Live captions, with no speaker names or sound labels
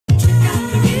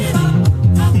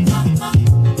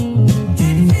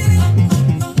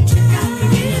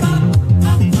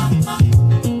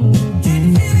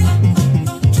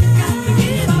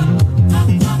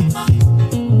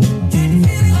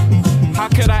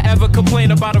ever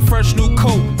complain about a fresh new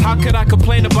coat? How could I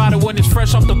complain about it when it's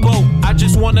fresh off the boat? I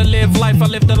just wanna live life, I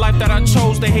live the life that I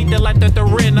chose. They hate the life that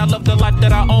they're in, I love the life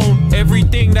that I own.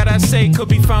 Everything that I say could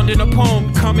be found in a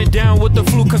poem. Coming down with the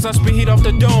flu cause I spit heat off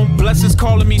the dome. Blessings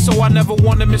calling me so I never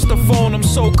wanna miss the phone. I'm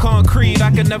so concrete,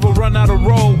 I can never run out of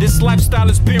road. This lifestyle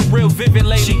has been real vivid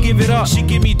lately. She give it up, she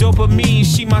give me dopamine,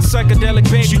 she my psychedelic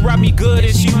baby. She rap me good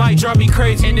and she might drive me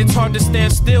crazy. And it's hard to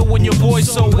stand still when your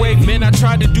boy's so wavy. Man, I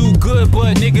try to do good,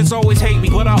 but niggas always hate me.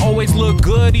 But I always look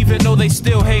good, even though they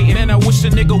still hating. Man, I wish a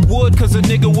nigga would, cause a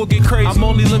nigga will get crazy. I'm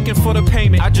only looking for the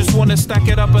payment. I just wanna stack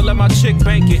it up and let my chick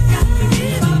bank it.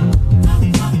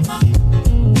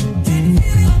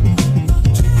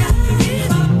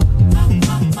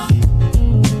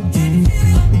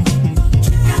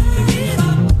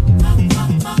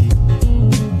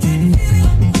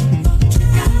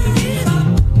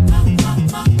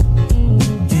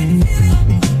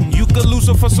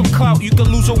 For some clout, you can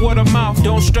lose her word of mouth.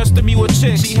 Don't stress to me with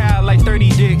chicks, she had like 30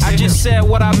 dicks. I just said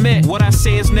what I meant, what I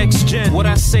say is next gen. What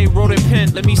I say wrote in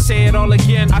pen, let me say it all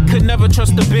again. I could never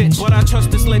trust a bitch, but I trust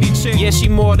this lady chick. Yeah, she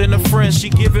more than a friend, she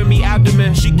giving me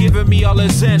abdomen, she giving me all her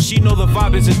zen. She know the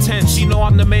vibe is intense, she know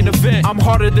I'm the main event. I'm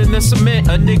harder than the cement,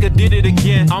 a nigga did it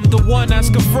again. I'm the one,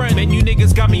 ask a friend, man you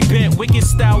niggas got me bent. Wicked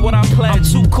style, what I pledge, I'm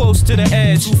too close to the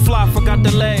edge. Too fly, forgot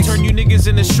the legs, turn you niggas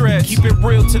into shreds. Keep it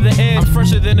real to the end, I'm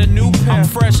fresher than a new pair. I'm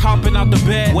fresh, hopping out the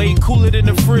bed, way cooler than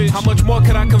the fridge. How much more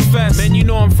could I confess? Man, you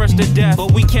know I'm fresh to death,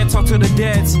 but we can't talk to the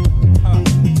deads.